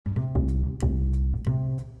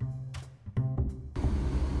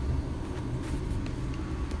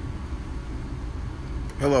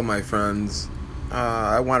Hello, my friends.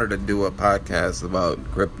 I wanted to do a podcast about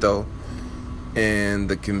crypto and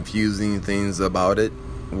the confusing things about it,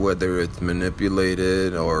 whether it's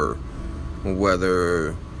manipulated or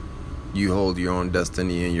whether you hold your own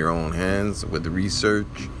destiny in your own hands with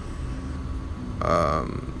research.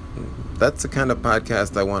 That's the kind of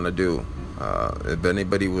podcast I want to do. If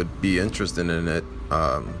anybody would be interested in it,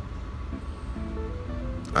 I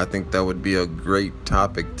think that would be a great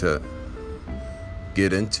topic to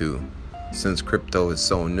get into since crypto is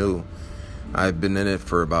so new. I've been in it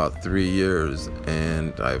for about 3 years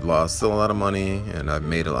and I've lost a lot of money and I've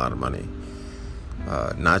made a lot of money.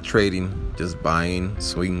 Not trading, just buying,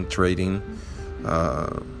 swing trading.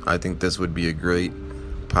 I think this would be a great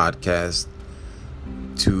podcast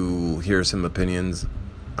to hear some opinions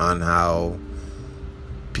on how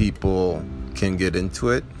people can get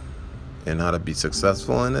into it and how to be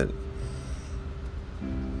successful in it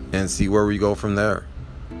and see where we go from there.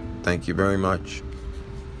 Thank you very much.